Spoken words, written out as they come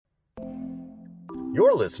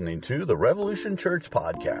You're listening to the Revolution Church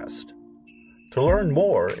Podcast. To learn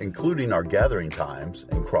more, including our gathering times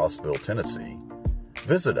in Crossville, Tennessee,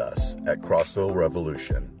 visit us at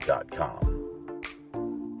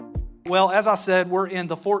crossvillerevolution.com. Well, as I said, we're in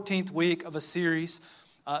the 14th week of a series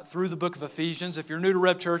through the Book of Ephesians. If you're new to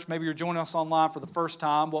Rev Church, maybe you're joining us online for the first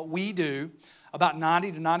time, what we do about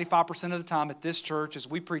 90 to 95% of the time at this church is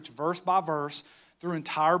we preach verse by verse through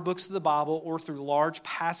entire books of the Bible or through large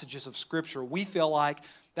passages of Scripture. We feel like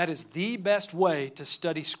that is the best way to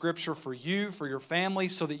study Scripture for you, for your family,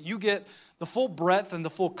 so that you get the full breadth and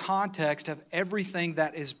the full context of everything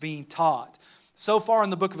that is being taught. So far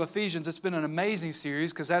in the book of Ephesians, it's been an amazing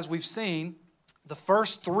series because as we've seen, the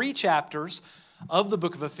first 3 chapters of the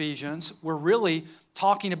book of Ephesians, we're really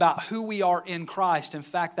talking about who we are in Christ. In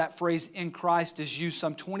fact, that phrase "in Christ" is used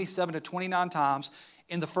some 27 to 29 times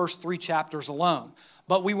in the first 3 chapters alone.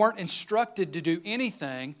 But we weren't instructed to do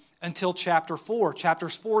anything until chapter 4.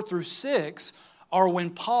 Chapters 4 through 6 are when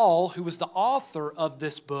Paul, who was the author of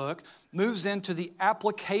this book, moves into the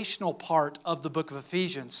applicational part of the book of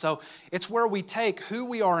Ephesians. So it's where we take who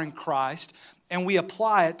we are in Christ and we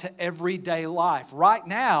apply it to everyday life. Right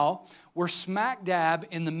now, we're smack dab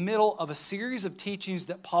in the middle of a series of teachings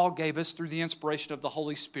that Paul gave us through the inspiration of the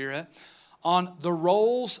Holy Spirit on the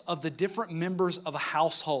roles of the different members of a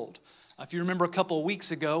household. If you remember a couple of weeks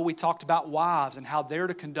ago, we talked about wives and how they're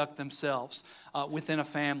to conduct themselves within a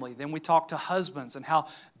family. Then we talked to husbands and how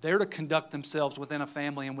they're to conduct themselves within a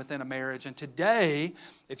family and within a marriage. And today,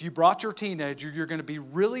 if you brought your teenager, you're going to be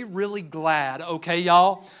really, really glad, okay,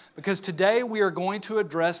 y'all? Because today we are going to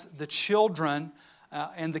address the children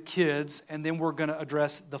and the kids, and then we're going to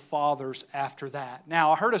address the fathers after that.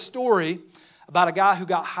 Now, I heard a story about a guy who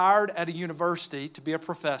got hired at a university to be a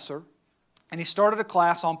professor, and he started a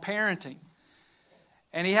class on parenting.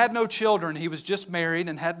 And he had no children. He was just married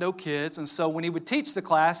and had no kids. And so when he would teach the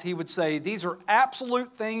class, he would say, these are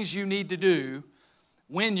absolute things you need to do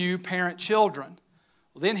when you parent children.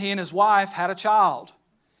 Well, then he and his wife had a child.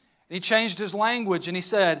 And he changed his language and he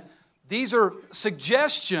said, these are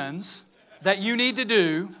suggestions that you need to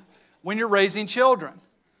do when you're raising children.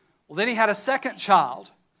 Well, then he had a second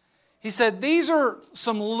child. He said, these are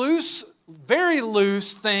some loose, very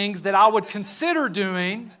loose things that I would consider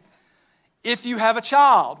doing if you have a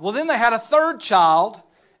child. Well, then they had a third child,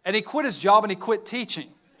 and he quit his job and he quit teaching.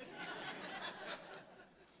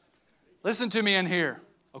 Listen to me in here,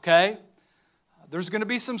 okay? There's going to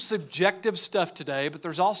be some subjective stuff today, but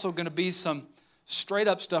there's also going to be some straight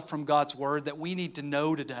up stuff from God's Word that we need to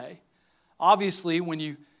know today. Obviously, when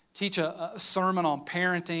you teach a sermon on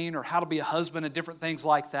parenting or how to be a husband and different things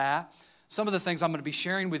like that, some of the things I'm going to be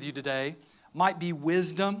sharing with you today might be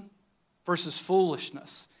wisdom versus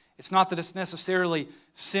foolishness. It's not that it's necessarily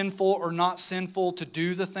sinful or not sinful to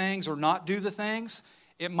do the things or not do the things.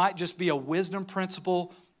 It might just be a wisdom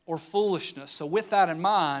principle or foolishness. So with that in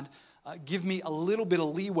mind, give me a little bit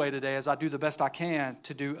of leeway today as I do the best I can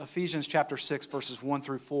to do Ephesians chapter 6, verses 1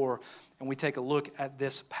 through 4, and we take a look at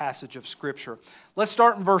this passage of Scripture. Let's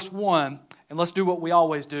start in verse 1, and let's do what we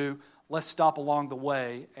always do. Let's stop along the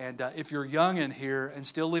way. And if you're young in here and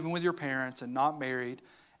still living with your parents and not married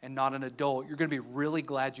and not an adult, you're going to be really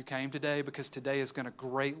glad you came today because today is going to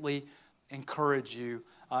greatly encourage you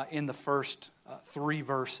in the first 3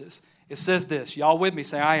 verses. It says this. Y'all with me?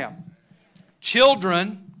 Say, I am.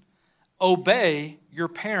 Children, obey your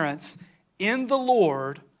parents in the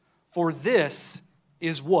Lord, for this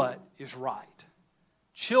is what is right.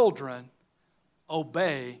 Children,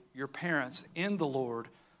 obey your parents in the Lord,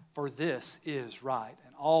 for this is right.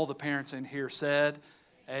 And all the parents in here said,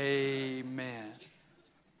 amen.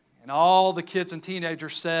 And all the kids and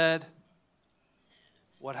teenagers said,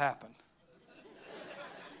 what happened?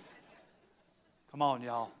 Come on,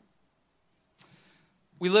 y'all.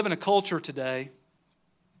 We live in a culture today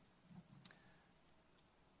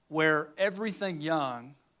where everything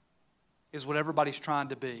young is what everybody's trying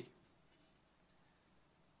to be.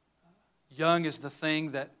 Young is the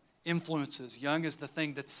thing that influences. Young is the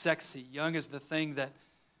thing that's sexy. Young is the thing that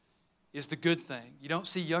is the good thing. You don't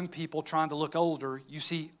see young people trying to look older. You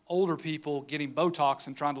see older people getting Botox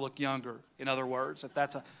and trying to look younger, in other words, if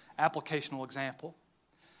that's an applicational example.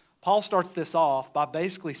 Paul starts this off by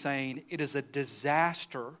basically saying it is a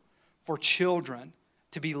disaster for children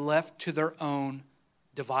to be left to their own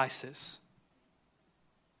devices.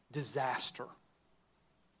 Disaster.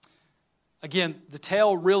 Again, the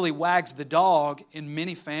tail really wags the dog in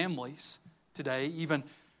many families today, even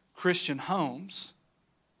Christian homes.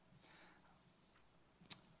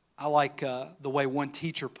 I like the way one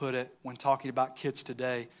teacher put it when talking about kids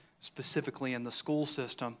today, specifically in the school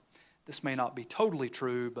system. This may not be totally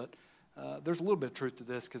true, but There's a little bit of truth to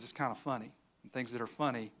this because it's kind of funny. And things that are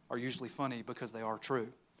funny are usually funny because they are true.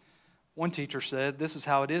 One teacher said, this is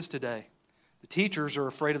how it is today. The teachers are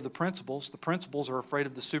afraid of the principals are afraid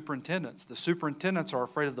of the superintendents are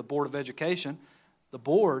afraid of the Board of Education, the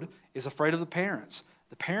board is afraid of the parents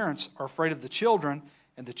are afraid of the children,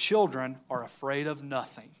 and the children are afraid of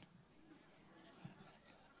nothing.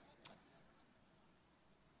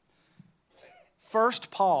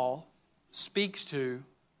 First, Paul speaks to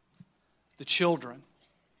the children,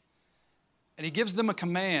 and he gives them a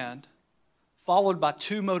command followed by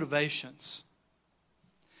two motivations.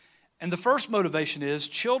 And the first motivation is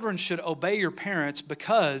children should obey your parents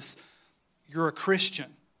because you're a Christian.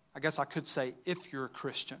 I guess I could say if you're a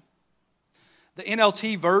Christian. The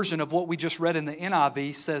NLT version of what we just read in the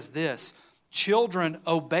NIV says this: children,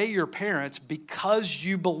 obey your parents because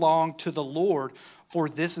you belong to the Lord, for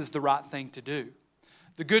this is the right thing to do.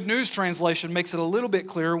 The Good News translation makes it a little bit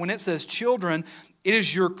clearer when it says, children, it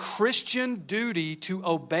is your Christian duty to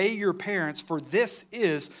obey your parents, for this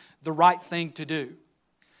is the right thing to do.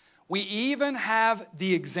 We even have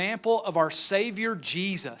the example of our Savior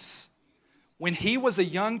Jesus, when he was a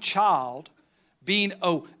young child, being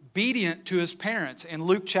obedient to his parents. In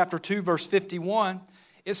Luke chapter 2, verse 51,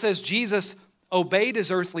 it says Jesus obeyed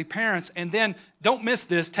his earthly parents. And then, don't miss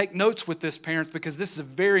this, take notes with this, parents, because this is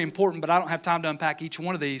very important, but I don't have time to unpack each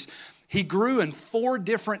one of these. He grew in 4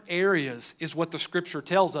 different areas, is what the Scripture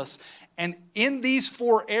tells us. And in these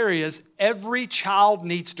 4 areas, every child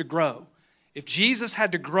needs to grow. If Jesus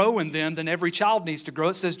had to grow in them, then every child needs to grow.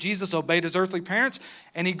 It says Jesus obeyed his earthly parents,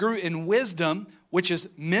 and he grew in wisdom, which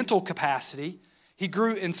is mental capacity. He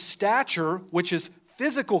grew in stature, which is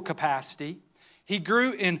physical capacity. He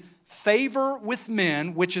grew in favor with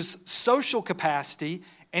men, which is social capacity.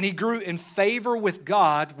 And he grew in favor with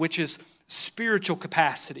God, which is spiritual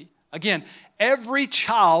capacity. Again, every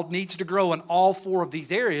child needs to grow in all 4 of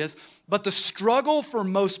these areas, but the struggle for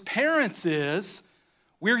most parents is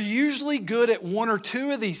we're usually good at 1 or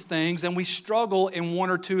 2 of these things, and we struggle in 1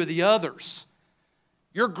 or 2 of the others.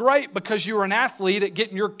 You're great because you're an athlete at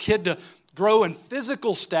getting your kid to grow in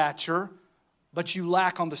physical stature, but you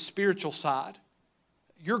lack on the spiritual side.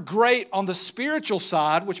 You're great on the spiritual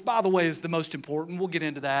side, which, by the way, is the most important. We'll get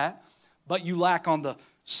into that. But you lack on the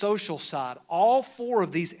social side. All 4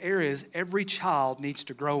 of these areas, every child needs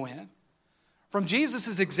to grow in. From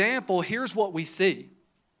Jesus' example, here's what we see.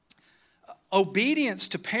 Obedience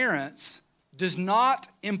to parents does not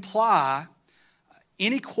imply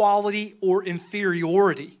inequality or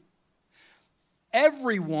inferiority.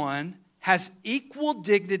 Everyone has equal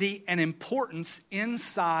dignity and importance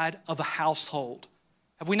inside of a household.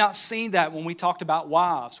 Have we not seen that when we talked about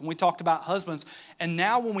wives, when we talked about husbands, and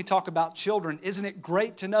now when we talk about children? Isn't it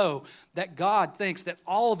great to know that God thinks that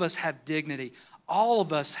all of us have dignity, all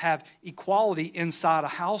of us have equality inside a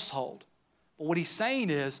household? But what he's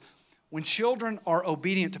saying is, when children are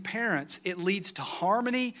obedient to parents, it leads to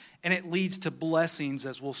harmony and it leads to blessings,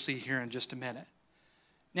 as we'll see here in just a minute.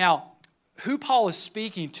 Now, who Paul is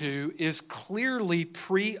speaking to is clearly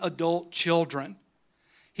pre-adult children.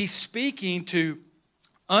 He's speaking to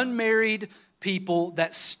unmarried people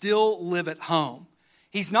that still live at home.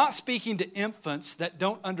 He's not speaking to infants that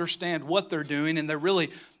don't understand what they're doing and they really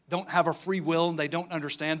don't have a free will and they don't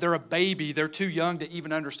understand. They're a baby. They're too young to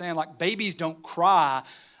even understand. Like, babies don't cry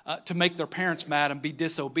to make their parents mad and be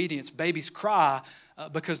disobedient. Babies cry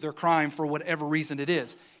because they're crying for whatever reason it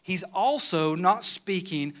is. He's also not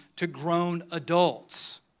speaking to grown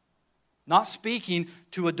adults, not speaking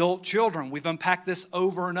to adult children. We've unpacked this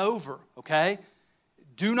over and over, okay?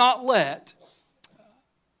 Do not let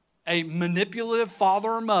a manipulative father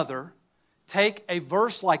or mother take a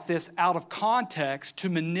verse like this out of context to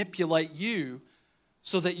manipulate you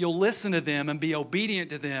so that you'll listen to them and be obedient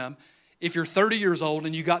to them. If you're 30 years old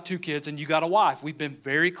and you got 2 kids and you got a wife, we've been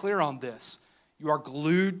very clear on this. You are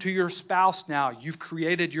glued to your spouse now. You've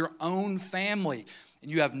created your own family,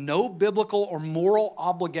 and you have no biblical or moral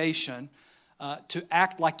obligation to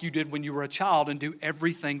act like you did when you were a child and do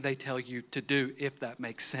everything they tell you to do, if that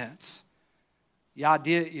makes sense. The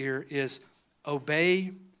idea here is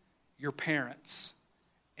obey your parents.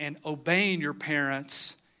 And obeying your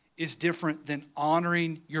parents is different than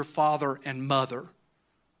honoring your father and mother.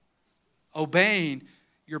 Obeying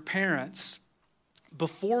your parents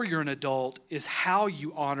before you're an adult is how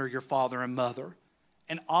you honor your father and mother.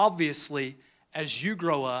 And obviously, as you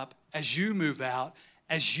grow up, as you move out,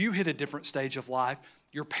 as you hit a different stage of life,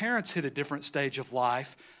 your parents hit a different stage of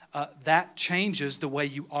life, that changes the way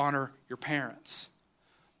you honor your parents.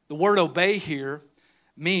 The word obey here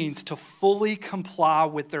means to fully comply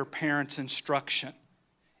with their parents' instruction.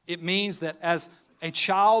 It means that as a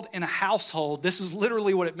child in a household, this is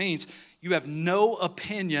literally what it means. You have no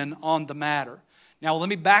opinion on the matter. Now, let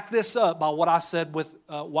me back this up by what I said with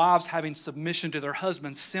wives having submission to their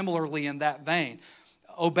husbands, similarly in that vein.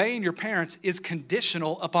 Obeying your parents is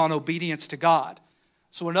conditional upon obedience to God.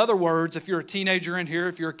 So in other words, if you're a teenager in here,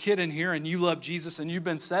 if you're a kid in here and you love Jesus and you've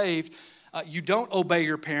been saved, you don't obey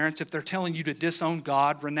your parents if they're telling you to disown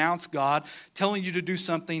God, renounce God, telling you to do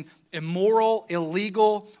something immoral,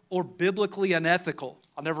 illegal, or biblically unethical.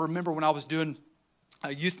 I'll never remember when I was doing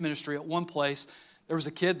youth ministry at one place, there was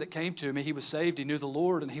a kid that came to me. He was saved. He knew the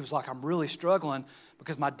Lord. And he was like, I'm really struggling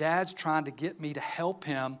because my dad's trying to get me to help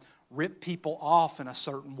him rip people off in a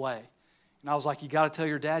certain way. And I was like, you got to tell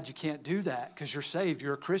your dad you can't do that because you're saved.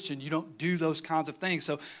 You're a Christian. You don't do those kinds of things.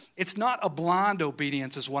 So it's not a blind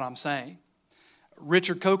obedience is what I'm saying.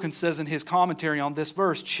 Richard Coken says in his commentary on this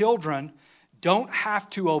verse, children don't have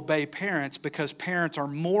to obey parents because parents are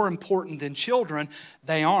more important than children.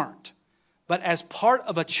 They aren't. But as part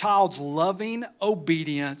of a child's loving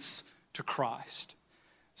obedience to Christ.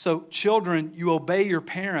 So children, you obey your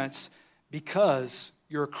parents because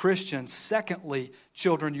you're a Christian. Secondly,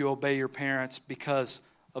 children, you obey your parents because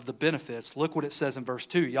of the benefits. Look what it says in verse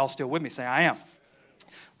 2. Y'all still with me? Say, I am.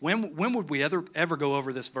 When would we ever go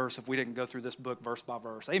over this verse if we didn't go through this book verse by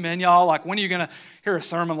verse? Amen, y'all? Like, when are you going to hear a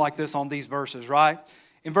sermon like this on these verses, right?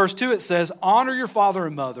 In verse 2 it says, honor your father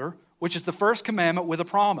and mother, which is the first commandment with a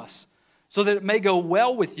promise, so that it may go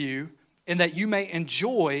well with you and that you may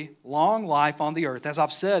enjoy long life on the earth. As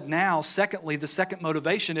I've said now, secondly, the second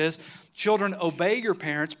motivation is children, obey your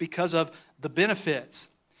parents because of the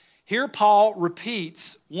benefits. Here Paul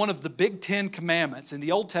repeats one of the big 10 commandments. In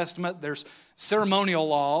the Old Testament, there's ceremonial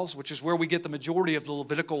laws, which is where we get the majority of the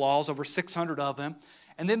Levitical laws, over 600 of them.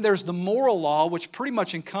 And then there's the moral law, which pretty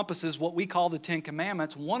much encompasses what we call the 10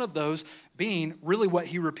 commandments, one of those being really what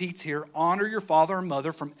he repeats here, honor your father and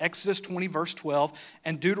mother from Exodus 20, verse 12,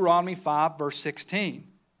 and Deuteronomy 5, verse 16.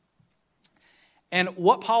 And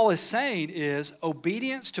what Paul is saying is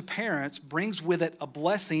obedience to parents brings with it a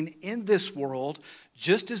blessing in this world,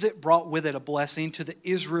 just as it brought with it a blessing to the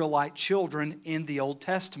Israelite children in the Old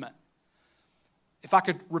Testament. If I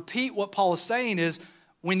could repeat what Paul is saying is,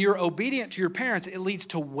 when you're obedient to your parents, it leads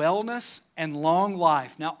to wellness and long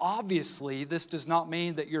life. Now, obviously, this does not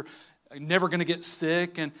mean that you're never going to get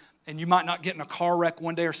sick and you might not get in a car wreck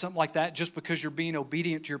one day or something like that just because you're being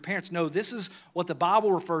obedient to your parents. No, this is what the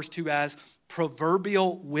Bible refers to as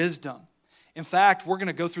proverbial wisdom. In fact, we're going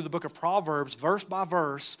to go through the book of Proverbs verse by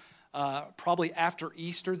verse, probably after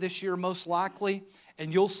Easter this year most likely.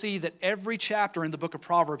 And you'll see that every chapter in the book of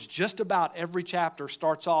Proverbs, just about every chapter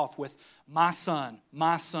starts off with my son,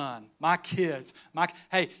 my kids.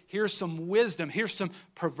 Hey, here's some wisdom. Here's some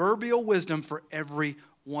proverbial wisdom for every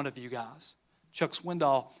one of you guys. Chuck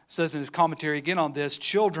Swindoll says in his commentary again on this,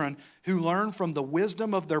 children who learn from the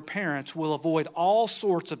wisdom of their parents will avoid all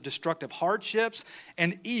sorts of destructive hardships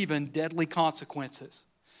and even deadly consequences.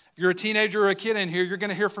 If you're a teenager or a kid in here, you're going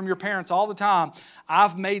to hear from your parents all the time,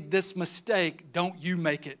 I've made this mistake, don't you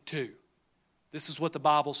make it too. This is what the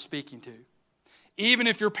Bible's speaking to. Even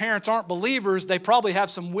if your parents aren't believers, they probably have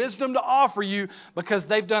some wisdom to offer you because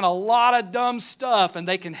they've done a lot of dumb stuff and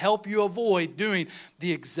they can help you avoid doing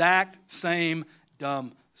the exact same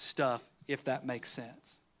dumb stuff, if that makes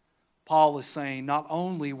sense. Paul is saying not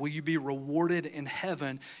only will you be rewarded in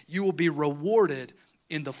heaven, you will be rewarded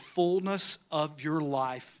in the fullness of your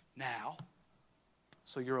life now.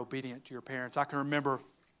 So you're obedient to your parents. I can remember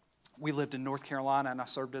we lived in North Carolina and I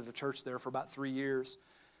served at a church there for about 3 years.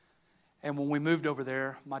 And when we moved over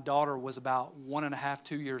there, my daughter was about 1.5,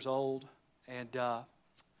 2 years old. And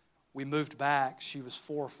we moved back. She was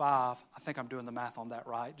 4 or 5. I think I'm doing the math on that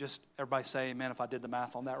right. Just everybody say amen if I did the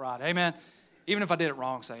math on that right. Amen. Even if I did it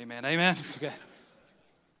wrong, say amen. Amen. Okay.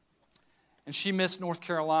 And she missed North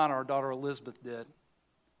Carolina. Our daughter Elizabeth did.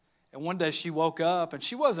 And one day she woke up, and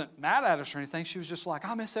she wasn't mad at us or anything. She was just like,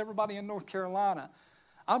 I miss everybody in North Carolina.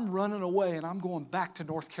 I'm running away, and I'm going back to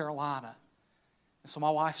North Carolina. And so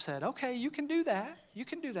my wife said, okay, you can do that. You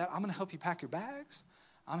can do that. I'm going to help you pack your bags.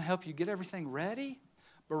 I'm going to help you get everything ready.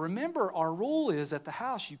 But remember, our rule is at the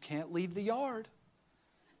house, you can't leave the yard.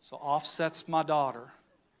 So off sets my daughter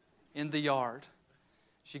in the yard.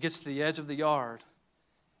 She gets to the edge of the yard,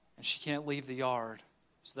 and she can't leave the yard.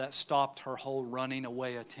 So that stopped her whole running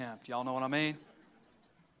away attempt. Y'all know what I mean?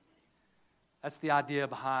 That's the idea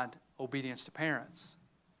behind obedience to parents.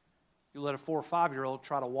 You let a 4 or 5-year-old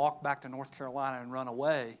try to walk back to North Carolina and run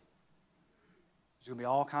away, there's going to be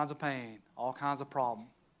all kinds of pain, all kinds of problem.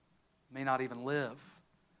 May not even live.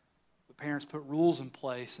 But parents put rules in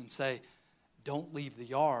place and say, don't leave the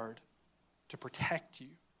yard to protect you.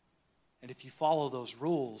 And if you follow those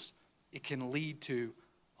rules, it can lead to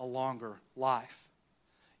a longer life.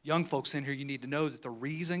 Young folks in here, you need to know that the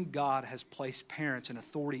reason God has placed parents in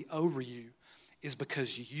authority over you is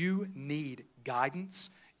because you need guidance,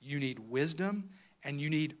 you need wisdom, and you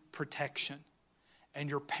need protection. And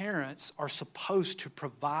your parents are supposed to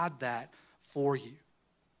provide that for you.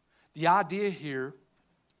 The idea here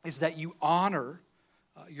is that you honor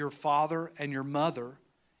your father and your mother.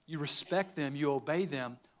 You respect them, you obey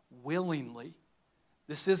them willingly.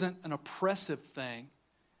 This isn't an oppressive thing.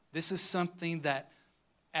 This is something that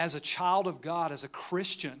as a child of God, as a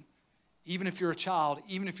Christian, even if you're a child,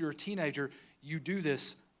 even if you're a teenager, you do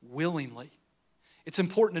this willingly. It's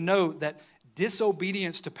important to note that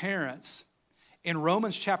disobedience to parents in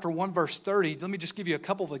Romans chapter 1, verse 30, let me just give you a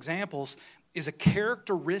couple of examples, is a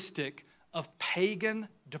characteristic of pagan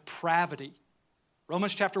depravity.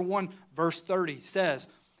 Romans chapter 1, verse 30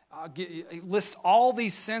 says, it lists all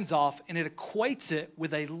these sins off, and it equates it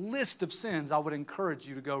with a list of sins I would encourage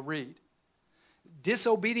you to go read.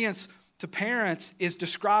 Disobedience to parents is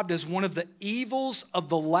described as one of the evils of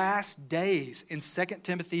the last days in 2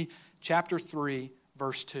 Timothy chapter 3,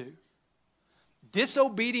 verse 2.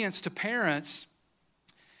 Disobedience to parents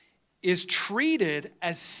is treated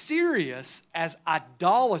as serious as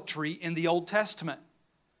idolatry in the Old Testament.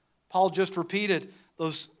 Paul just repeated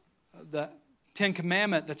the Ten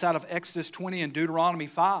Commandment that's out of Exodus 20 and Deuteronomy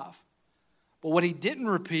 5. But what he didn't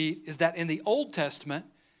repeat is that in the Old Testament,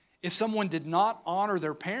 if someone did not honor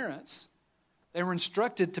their parents, they were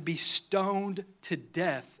instructed to be stoned to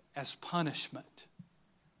death as punishment.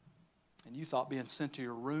 And you thought being sent to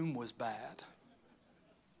your room was bad.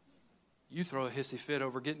 You throw a hissy fit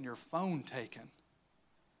over getting your phone taken.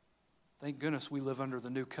 Thank goodness we live under the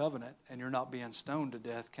new covenant and you're not being stoned to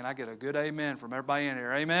death. Can I get a good amen from everybody in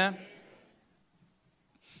here? Amen?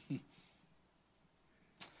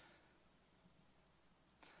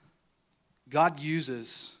 God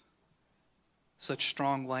uses such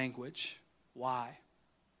strong language. Why?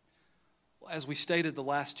 Well, as we stated the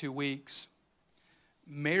last 2 weeks,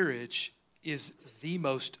 marriage is the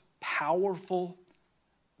most powerful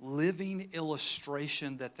living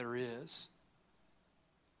illustration that there is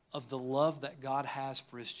of the love that God has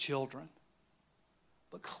for His children.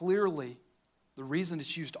 But clearly, the reason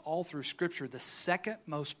it's used all through Scripture, the second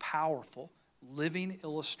most powerful living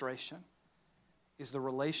illustration is the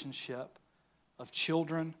relationship of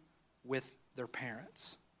children with their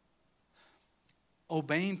parents.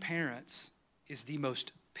 Obeying parents is the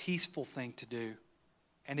most peaceful thing to do,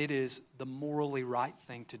 and it is the morally right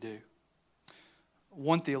thing to do.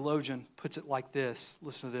 One theologian puts it like this,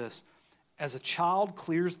 listen to this, as a child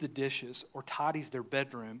clears the dishes or tidies their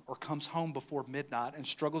bedroom or comes home before midnight and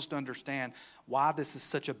struggles to understand why this is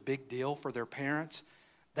such a big deal for their parents,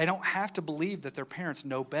 they don't have to believe that their parents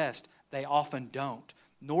know best. They often don't,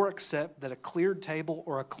 nor accept that a cleared table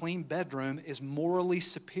or a clean bedroom is morally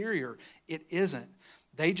superior. It isn't.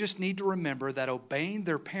 They just need to remember that obeying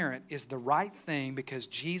their parent is the right thing because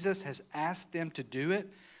Jesus has asked them to do it,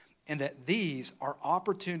 and that these are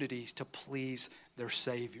opportunities to please their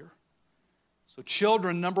Savior. So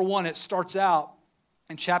children, number one, it starts out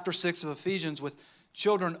in chapter 6 of Ephesians with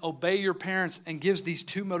children, obey your parents, and gives these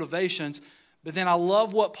two motivations. But then I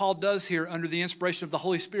love what Paul does here under the inspiration of the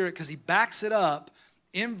Holy Spirit because he backs it up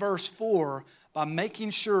in verse 4 by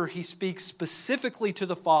making sure he speaks specifically to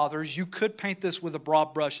the fathers. You could paint this with a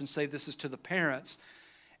broad brush and say this is to the parents.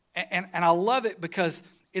 And I love it because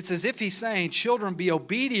it's as if he's saying, children, be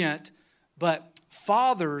obedient, but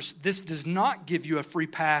fathers, this does not give you a free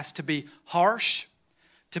pass to be harsh,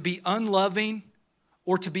 to be unloving,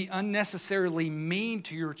 or to be unnecessarily mean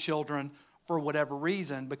to your children for whatever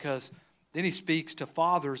reason, because then he speaks to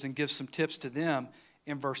fathers and gives some tips to them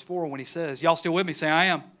in verse 4 when he says, y'all still with me? Say, I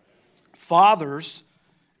am. Fathers,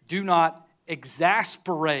 do not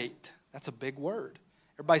exasperate. That's a big word.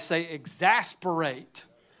 Everybody say exasperate.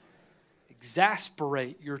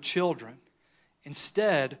 Exasperate your children.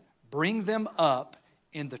 Instead, bring them up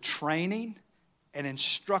in the training and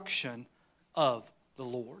instruction of the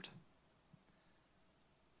Lord.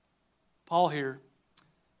 Paul here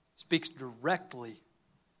speaks directly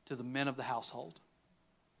to the men of the household.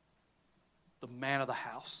 The man of the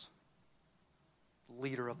house. The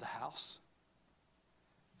leader of the house.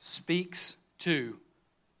 Speaks to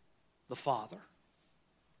the father.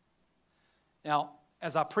 Now,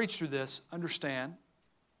 as I preach through this, understand,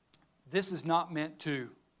 this is not meant to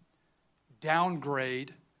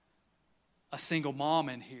downgrade a single mom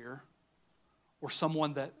in here or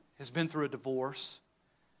someone that has been through a divorce.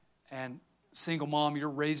 And single mom, you're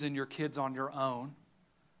raising your kids on your own.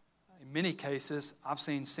 In many cases, I've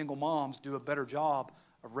seen single moms do a better job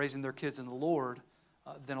of raising their kids in the Lord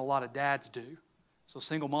than a lot of dads do. So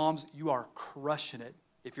single moms, you are crushing it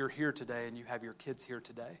if you're here today and you have your kids here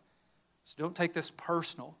today. So don't take this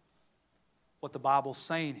personal, what the Bible's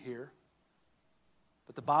saying here.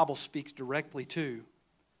 But the Bible speaks directly to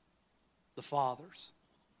the fathers.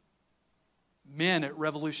 Men at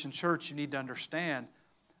Revolution Church, you need to understand,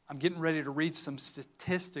 I'm getting ready to read some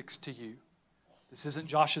statistics to you. This isn't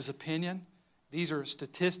Josh's opinion. These are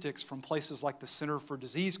statistics from places like the Center for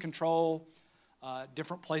Disease Control,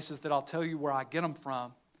 different places that I'll tell you where I get them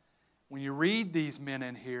from. When you read these men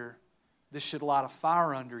in here, this should light a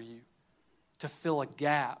fire under you to fill a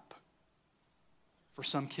gap for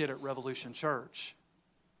some kid at Revolution Church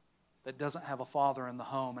that doesn't have a father in the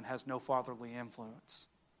home and has no fatherly influence.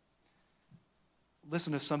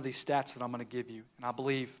 Listen to some of these stats that I'm going to give you, and I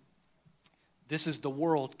believe this is the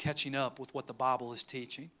world catching up with what the Bible is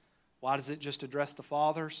teaching. Why does it just address the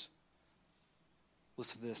fathers?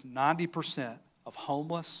 Listen to this. 90% of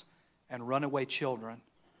homeless and runaway children,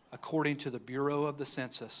 according to the Bureau of the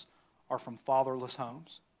Census, are from fatherless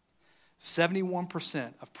homes.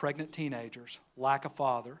 71% of pregnant teenagers lack a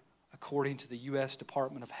father, according to the U.S.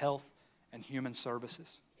 Department of Health and Human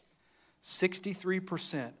Services.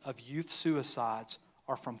 63% of youth suicides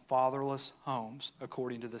are from fatherless homes,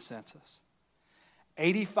 according to the census.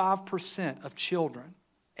 85% of children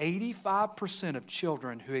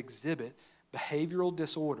who exhibit behavioral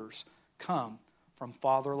disorders come from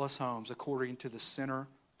fatherless homes, according to the Center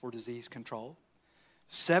for Disease Control.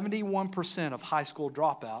 71% of high school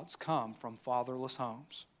dropouts come from fatherless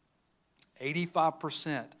homes.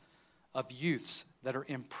 85% of youths that are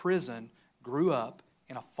in prison grew up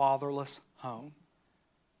in a fatherless home.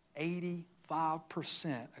 85%,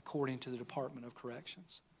 according to the Department of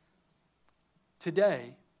Corrections.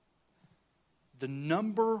 Today, the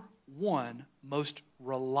number one most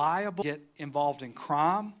reliable get involved in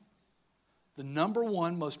crime, the number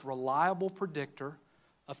one most reliable predictor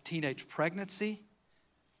of teenage pregnancy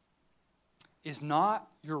is not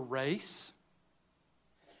your race,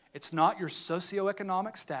 it's not your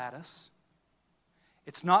socioeconomic status,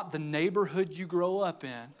 it's not the neighborhood you grow up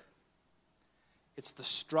in, it's the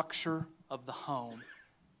structure of the home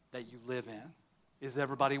that you live in. Is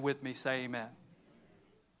everybody with me? Say amen.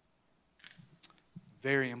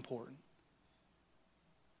 Very important.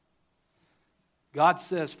 God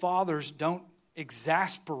says, fathers, don't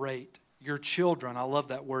exasperate your children. I love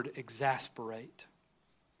that word, exasperate.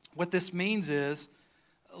 What this means is,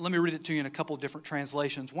 let me read it to you in a couple of different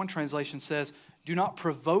translations. One translation says, do not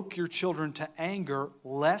provoke your children to anger,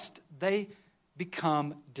 lest they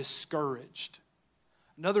become discouraged.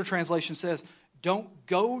 Another translation says, don't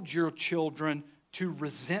goad your children to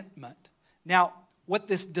resentment. Now, what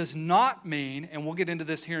this does not mean, and we'll get into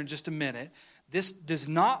this here in just a minute, this does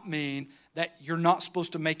not mean that you're not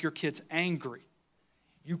supposed to make your kids angry.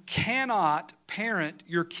 You cannot parent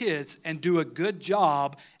your kids and do a good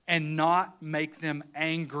job and not make them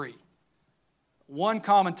angry. One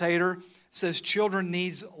commentator says children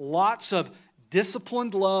need lots of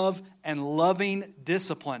disciplined love and loving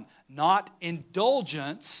discipline, not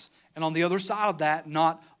indulgence, and on the other side of that,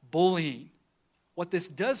 not bullying. What this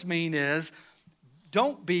does mean is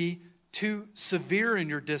don't be too severe in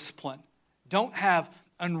your discipline. Don't have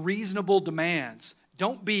unreasonable demands.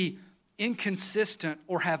 Don't be inconsistent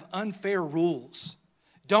or have unfair rules.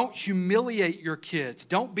 Don't humiliate your kids.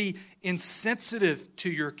 Don't be insensitive to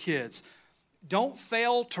your kids. Don't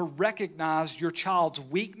fail to recognize your child's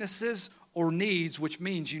weaknesses or needs, which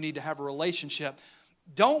means you need to have a relationship.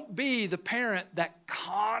 Don't be the parent that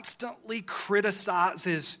constantly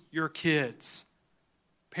criticizes your kids.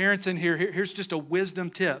 Parents in here, here's just a wisdom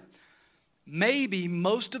tip. Maybe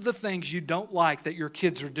most of the things you don't like that your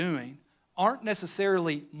kids are doing aren't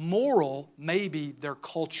necessarily moral, maybe they're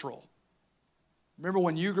cultural. Remember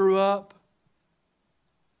when you grew up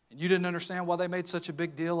and you didn't understand why they made such a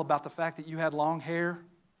big deal about the fact that you had long hair?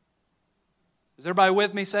 Is everybody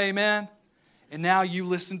with me? Say amen. And now you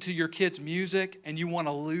listen to your kids' music and you want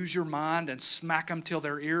to lose your mind and smack them till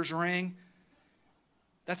their ears ring.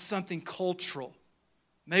 That's something cultural.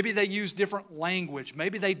 Maybe they use different language.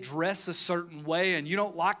 Maybe they dress a certain way and you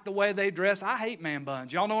don't like the way they dress. I hate man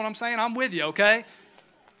buns. Y'all know what I'm saying? I'm with you, okay?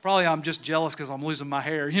 Probably I'm just jealous because I'm losing my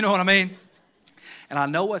hair. You know what I mean? And I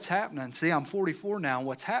know what's happening. See, I'm 44 now, and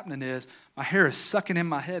what's happening is my hair is sucking in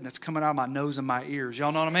my head and it's coming out of my nose and my ears.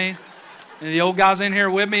 Y'all know what I mean? And the old guys in here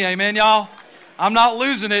with me, amen, y'all? I'm not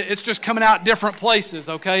losing it. It's just coming out different places,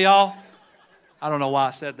 okay, y'all? I don't know why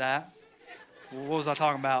I said that. What was I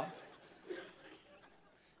talking about?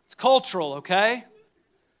 It's cultural, okay?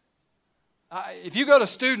 If you go to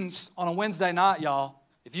students on a Wednesday night, y'all,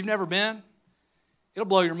 if you've never been, It'll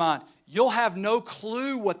blow your mind. You'll have no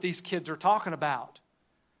clue what these kids are talking about.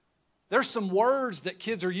 There's some words that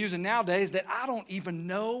kids are using nowadays that I don't even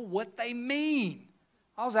know what they mean.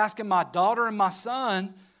 I was asking my daughter and my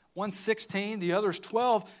son, one's 16, the other's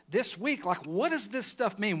 12, this week, like, what does this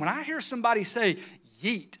stuff mean? When I hear somebody say,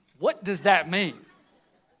 yeet, what does that mean?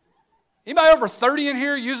 Anybody over 30 in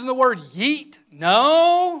here using the word yeet?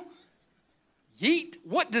 No? Yeet?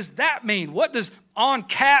 What does that mean? What does on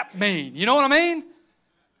cap mean? You know what I mean?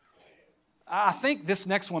 I think this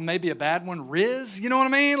next one may be a bad one. Riz, you know what I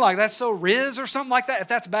mean? Like that's so Riz or something like that. If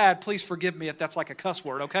that's bad, please forgive me if that's like a cuss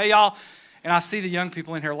word, okay, y'all? And I see the young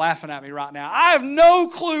people in here laughing at me right now. I have no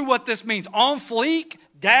clue what this means. On fleek,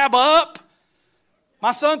 dab up.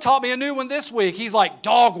 My son taught me a new one this week. He's like,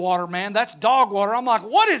 dog water, man. That's dog water. I'm like,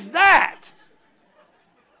 what is that?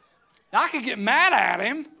 Now, I could get mad at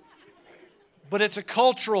him, but it's a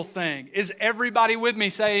cultural thing. Is everybody with me?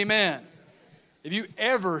 Say amen. If you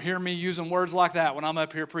ever hear me using words like that when I'm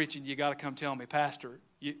up here preaching, you got to come tell me, Pastor,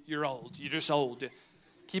 you're old. You're just old.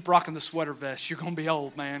 Keep rocking the sweater vest. You're going to be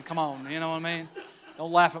old, man. Come on. You know what I mean?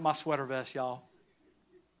 Don't laugh at my sweater vest, y'all.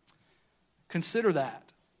 Consider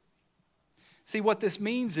that. See, what this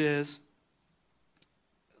means is,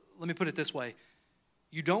 let me put it this way.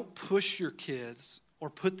 You don't push your kids or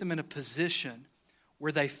put them in a position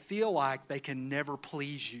where they feel like they can never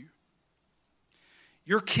please you.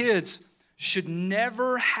 Your kids should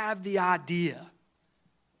never have the idea,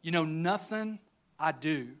 nothing I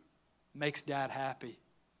do makes Dad happy,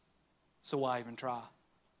 so why even try?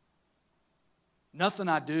 Nothing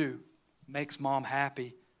I do makes Mom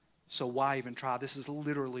happy, so why even try? This is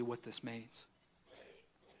literally what this means.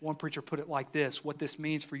 One preacher put it like this: what this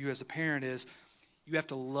means for you as a parent is you have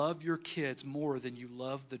to love your kids more than you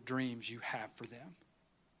love the dreams you have for them.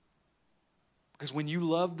 Because when you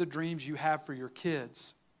love the dreams you have for your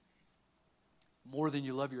kids more than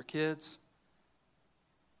you love your kids,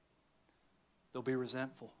 they'll be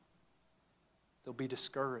resentful. They'll be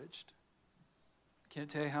discouraged. I can't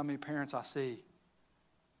tell you how many parents I see.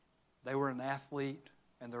 They were an athlete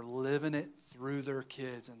and they're living it through their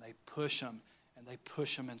kids, and they push them and they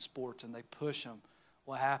push them in sports and they push them.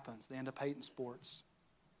 What happens? They end up hating sports.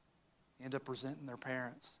 They end up resenting their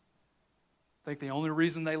parents. Think the only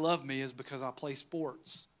reason they love me is because I play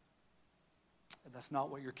sports. And that's not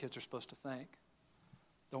what your kids are supposed to think.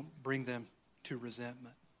 Don't bring them to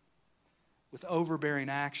resentment. With overbearing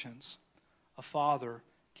actions, a father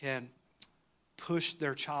can push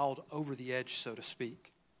their child over the edge, so to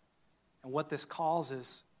speak. And what this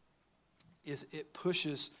causes is it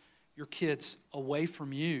pushes your kids away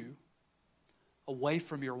from you, away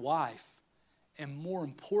from your wife, and more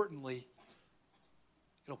importantly,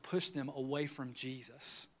 it'll push them away from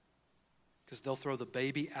Jesus, because they'll throw the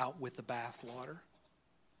baby out with the bathwater.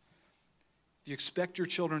 If you expect your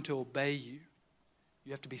children to obey you,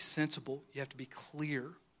 you have to be sensible, you have to be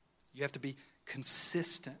clear, you have to be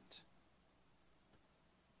consistent.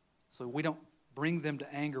 So we don't bring them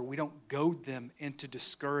to anger, we don't goad them into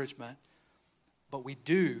discouragement, but we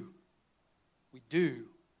do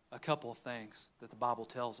a couple of things that the Bible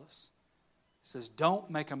tells us. It says, don't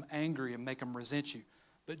make them angry and make them resent you,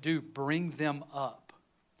 but do bring them up.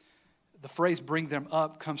 The phrase bring them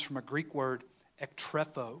up comes from a Greek word,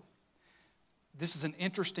 ektrepho. This is an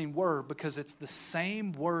interesting word because it's the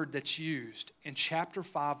same word that's used in chapter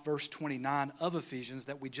 5, verse 29 of Ephesians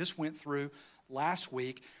that we just went through last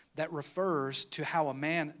week, that refers to how a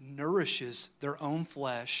man nourishes their own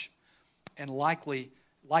flesh and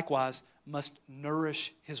likewise must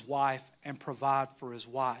nourish his wife and provide for his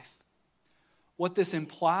wife. What this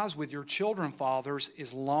implies with your children, fathers,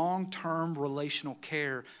 is long-term relational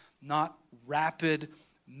care, not rapid,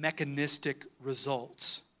 mechanistic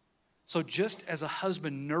results. So just as a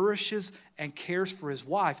husband nourishes and cares for his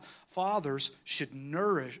wife, fathers should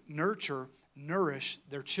nourish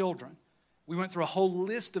their children. We went through a whole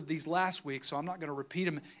list of these last week, so I'm not going to repeat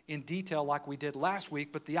them in detail like we did last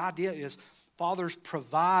week, but the idea is fathers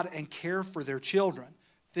provide and care for their children.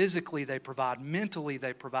 Physically, they provide. Mentally,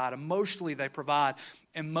 they provide. Emotionally, they provide.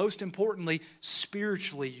 And most importantly,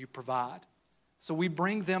 spiritually, you provide. So we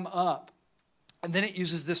bring them up. And then it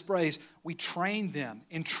uses this phrase, we train them.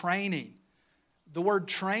 In training, the word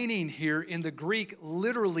training here in the Greek,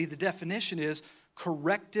 literally the definition is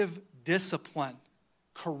corrective discipline.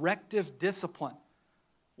 Corrective discipline.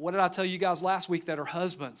 What did I tell you guys last week that are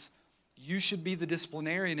husbands? You should be the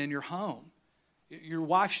disciplinarian in your home. Your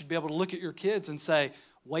wife should be able to look at your kids and say,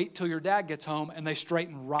 wait till your dad gets home, and they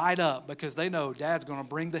straighten right up because they know dad's going to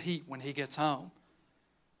bring the heat when he gets home.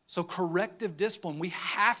 So corrective discipline, we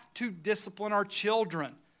have to discipline our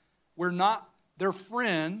children. We're not their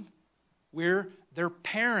friend, we're their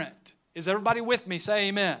parent. Is everybody with me? Say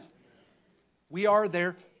amen. We are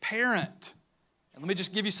their parent. And let me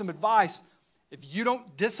just give you some advice. If you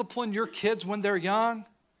don't discipline your kids when they're young,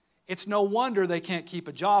 it's no wonder they can't keep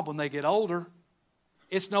a job when they get older.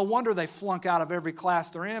 It's no wonder they flunk out of every class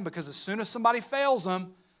they're in, because as soon as somebody fails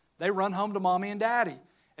them, they run home to mommy and daddy.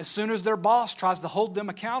 As soon as their boss tries to hold them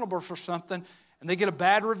accountable for something and they get a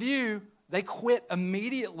bad review, they quit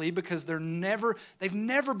immediately because they've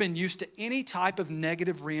never been used to any type of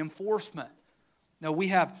negative reinforcement. No, we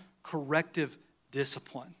have corrective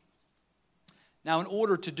discipline. Now, in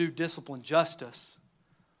order to do discipline justice,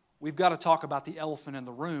 we've got to talk about the elephant in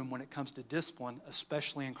the room when it comes to discipline,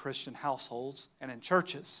 especially in Christian households and in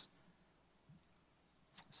churches.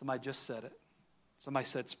 Somebody just said it. Somebody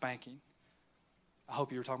said spanking. I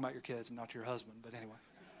hope you were talking about your kids and not your husband, but anyway.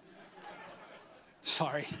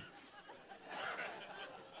 Sorry.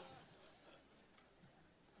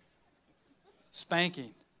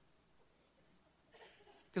 Spanking.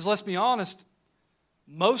 Because let's be honest,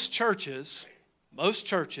 most churches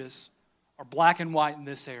are black and white in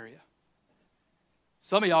this area.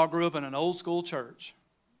 Some of y'all grew up in an old school church.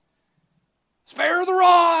 Spare the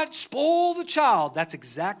rod, spoil the child. That's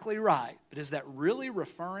exactly right. But is that really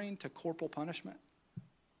referring to corporal punishment?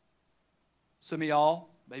 Some of y'all,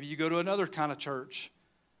 maybe you go to another kind of church.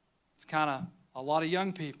 It's kind of a lot of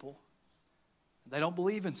young people. They don't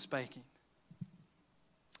believe in spanking.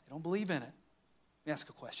 They don't believe in it. Let me ask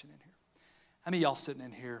a question in here. How many of y'all sitting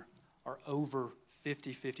in here are over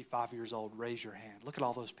 50, 55 years old? Raise your hand. Look at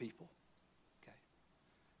all those people.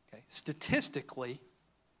 Okay. Statistically,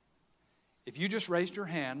 if you just raised your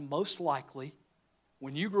hand, most likely,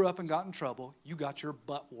 when you grew up and got in trouble, you got your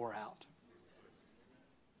butt wore out.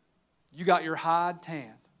 You got your hide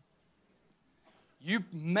tanned. You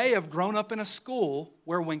may have grown up in a school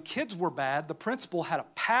where when kids were bad, the principal had a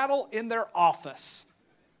paddle in their office.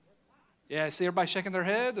 Yeah, see everybody shaking their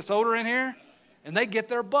head that's older in here? And they get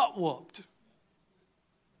their butt whooped.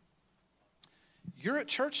 You're at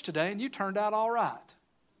church today and you turned out all right.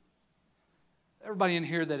 Everybody in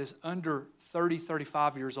here that is under 30,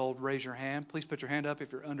 35 years old, raise your hand. Please put your hand up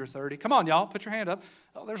if you're under 30. Come on, y'all, put your hand up.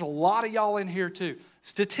 Oh, there's a lot of y'all in here too.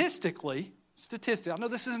 Statistically, I know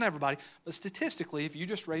this isn't everybody, but statistically, if you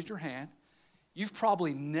just raised your hand, you've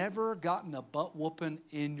probably never gotten a butt whooping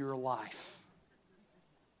in your life.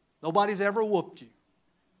 Nobody's ever whooped you.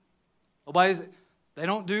 They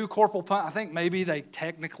don't do corporal punishment. I think maybe they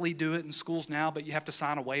technically do it in schools now, but you have to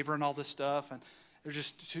sign a waiver and all this stuff, and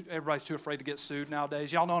everybody's too afraid to get sued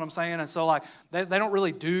nowadays. Y'all know what I'm saying? And so they don't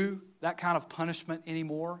really do that kind of punishment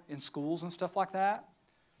anymore in schools and stuff like that.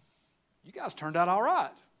 You guys turned out all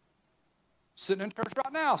right. Sitting in church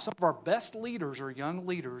right now, some of our best leaders are young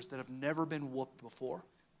leaders that have never been whooped before.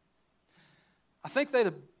 I think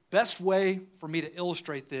the best way for me to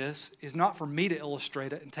illustrate this is not for me to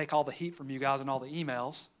illustrate it and take all the heat from you guys and all the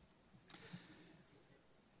emails.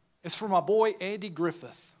 It's for my boy Andy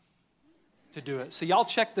Griffith to do it. So y'all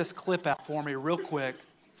check this clip out for me real quick,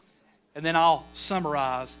 and then I'll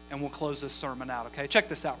summarize and we'll close this sermon out, okay? Check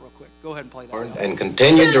this out real quick. Go ahead and play that. And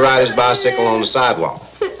continued to ride his bicycle on the sidewalk.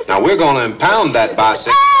 Now we're going to impound that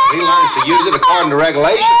bicycle. He learns to use it according to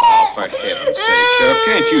regulation. Oh, for heaven's sake, Sheriff,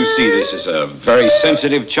 can't you see this is a very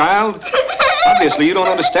sensitive child? Obviously, you don't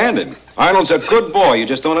understand him. Arnold's a good boy. You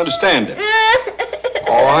just don't understand him.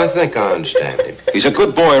 Oh, I think I understand him. He's a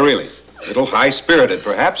good boy, really. A little high-spirited,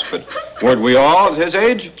 perhaps, but weren't we all at his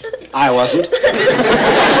age? I wasn't.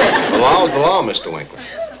 The law's the law, Mr. Winkler.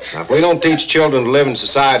 Now, if we don't teach children to live in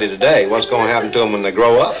society today, what's going to happen to them when they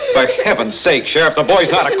grow up? For heaven's sake, Sheriff, the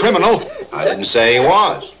boy's not a criminal. I didn't say he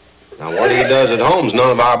was. Now, what he does at home is none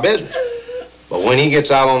of our business. But when he gets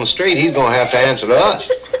out on the street, he's going to have to answer to us.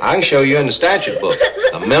 I can show you in the statute book.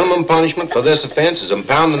 The minimum punishment for this offense is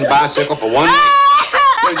impounding the bicycle for 1 week.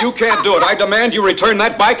 Well, you can't do it. I demand you return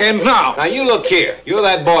that bike, and now. Now, you look here. You're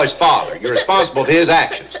that boy's father. You're responsible for his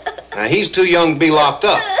actions. Now, he's too young to be locked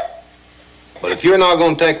up. But if you're not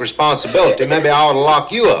going to take responsibility, maybe I ought to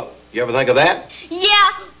lock you up. You ever think of that? Yeah,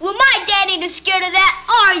 well, my dad ain't scared of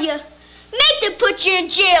that, are you? Make them put you in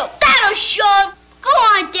jail. That'll show them. Go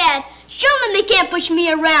on, Dad. Show them they can't push me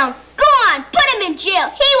around. Go on, put him in jail.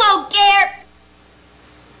 He won't care.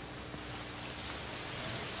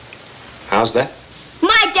 How's that?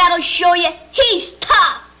 My dad'll show you. He's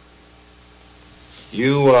tough.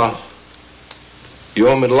 You want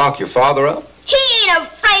me to lock your father up? He ain't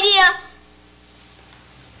afraid of you.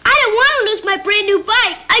 I don't want to lose my brand new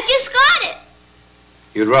bike. I just got it.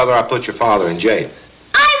 You'd rather I put your father in jail?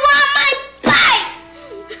 I want my bike!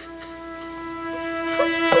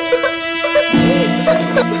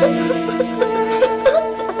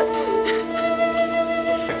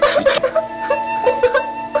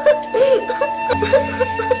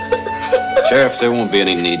 Sheriff, there won't be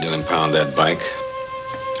any need to impound that bike.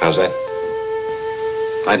 How's that?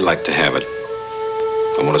 I'd like to have it.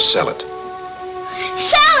 I want to sell it.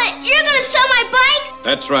 Sell it! You're gonna sell my bike?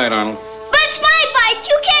 That's right, Arnold. But it's my bike!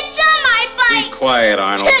 You can't sell my Be bike! quiet,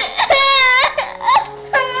 Arnold.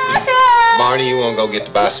 Barney, you want to go get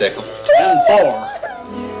the bicycle? 10-4.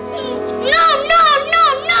 No!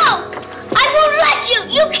 I won't let you!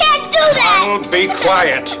 You can't do that! Arnold, be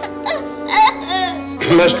quiet.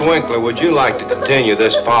 Mr. Winkler, would you like to continue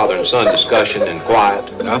this father and son discussion in quiet?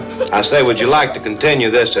 Huh? I say, would you like to continue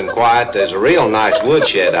this in quiet? There's a real nice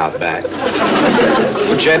woodshed out back.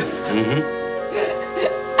 Woodshed? Mm-hmm.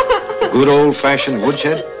 Good old-fashioned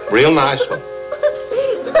woodshed? Real nice one.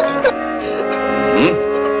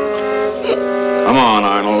 Come on,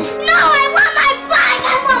 Arnold. No, I want my bike!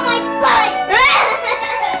 I want my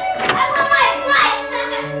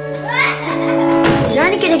bike! Is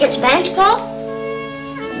Ernie gonna get spanked, Paul?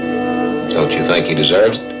 Don't you think he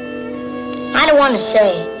deserves it? I don't want to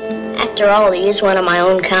say. After all, he is one of my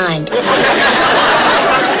own kind.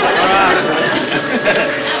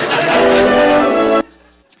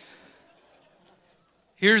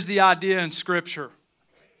 Here's the idea in Scripture.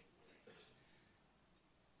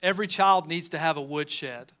 Every child needs to have a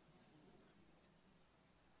woodshed.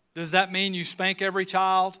 Does that mean you spank every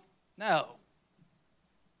child? No.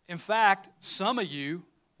 In fact, some of you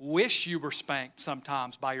wish you were spanked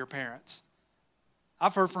sometimes by your parents.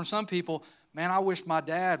 I've heard from some people, man, I wish my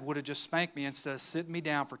dad would have just spanked me instead of sitting me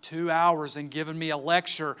down for 2 hours and giving me a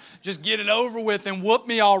lecture. Just get it over with and whoop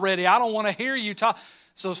me already. I don't want to hear you talk.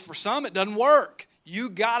 So for some, it doesn't work. You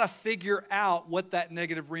got to figure out what that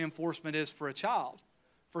negative reinforcement is for a child.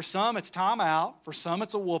 For some, it's time out. For some,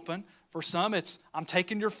 it's a whooping. For some, it's I'm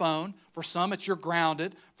taking your phone. For some, it's you're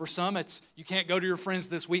grounded. For some, it's you can't go to your friends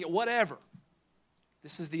this week. Whatever.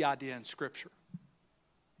 This is the idea in Scripture.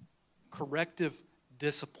 Corrective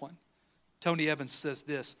discipline. Tony Evans says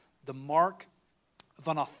this, the mark of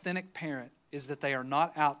an authentic parent is that they are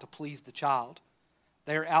not out to please the child.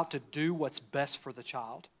 They are out to do what's best for the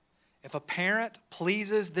child. If a parent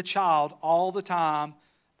pleases the child all the time,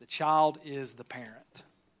 the child is the parent.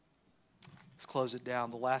 Let's close it down.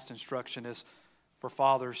 The last instruction is for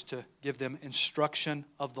fathers to give them instruction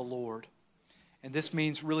of the Lord. And this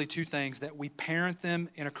means really two things, that we parent them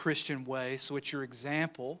in a Christian way, so it's your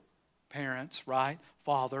example, parents, right,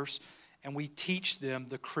 fathers, and we teach them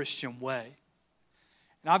the Christian way.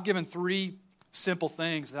 And I've given 3 simple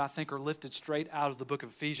things that I think are lifted straight out of the book of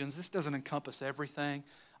Ephesians. This doesn't encompass everything.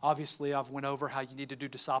 Obviously, I've went over how you need to do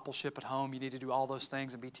discipleship at home. You need to do all those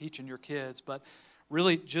things and be teaching your kids. But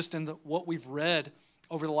really, just in what we've read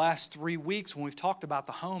over the last 3 weeks when we've talked about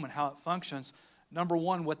the home and how it functions, number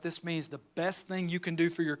one, what this means, the best thing you can do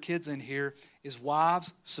for your kids in here is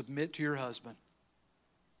wives, submit to your husband.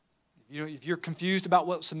 If you're confused about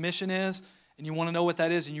what submission is and you want to know what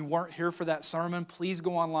that is and you weren't here for that sermon, please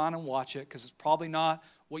go online and watch it because it's probably not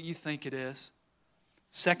what you think it is.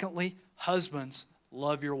 Secondly, husbands,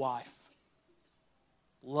 love your wife.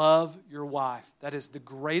 Love your wife. That is the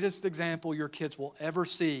greatest example your kids will ever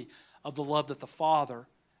see of the love that the Father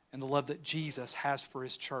and the love that Jesus has for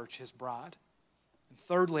His church, His bride. And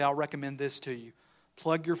thirdly, I'll recommend this to you.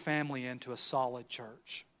 Plug your family into a solid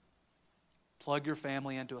church. Plug your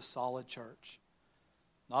family into a solid church.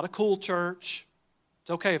 Not a cool church.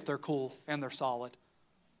 It's okay if they're cool and they're solid.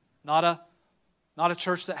 Not a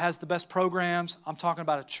church that has the best programs. I'm talking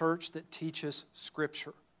about a church that teaches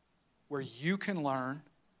Scripture, where you can learn,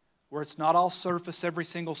 where it's not all surface every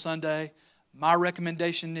single Sunday. My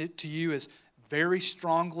recommendation to you is very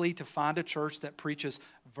strongly to find a church that preaches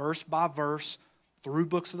verse by verse through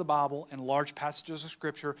books of the Bible and large passages of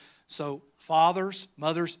Scripture. So fathers,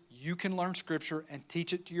 mothers, you can learn Scripture and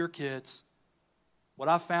teach it to your kids. What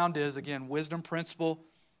I've found is, again, wisdom principle,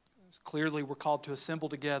 clearly we're called to assemble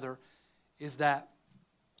together, is that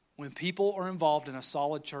when people are involved in a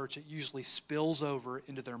solid church, it usually spills over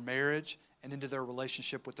into their marriage and into their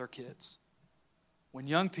relationship with their kids. When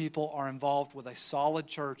young people are involved with a solid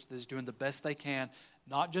church that is doing the best they can,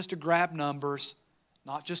 not just to grab numbers,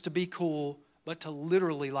 not just to be cool, but to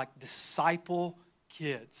literally disciple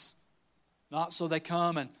kids. Not so they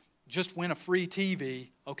come and just win a free TV,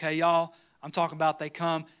 okay, y'all? I'm talking about they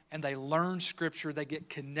come and they learn Scripture, they get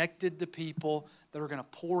connected to people that are going to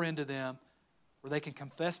pour into them, where they can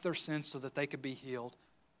confess their sins so that they can be healed.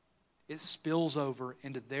 It spills over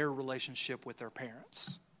into their relationship with their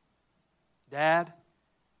parents. Dad,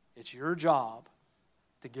 it's your job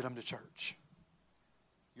to get them to church.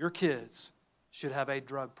 Your kids should have a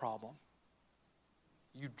drug problem.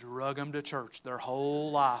 You drug them to church their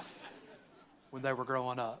whole life when they were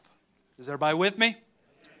growing up. Is everybody with me?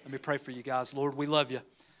 Let me pray for you guys. Lord, we love you.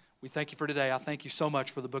 We thank you for today. I thank you so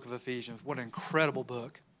much for the book of Ephesians. What an incredible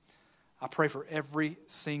book. I pray for every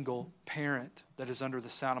single parent that is under the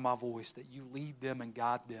sound of my voice, that you lead them and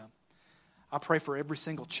guide them. I pray for every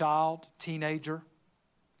single child, teenager,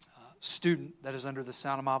 student that is under the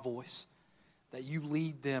sound of my voice, that you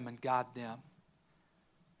lead them and guide them.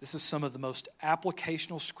 This is some of the most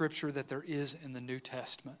applicational scripture that there is in the New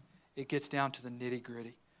Testament. It gets down to the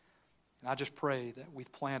nitty-gritty. And I just pray that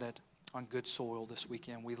we've planted on good soil this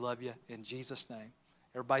weekend. We love you in Jesus' name.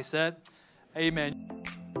 Everybody said, amen.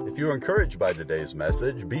 If you were encouraged by today's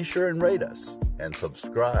message, be sure and rate us and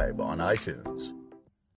subscribe on iTunes.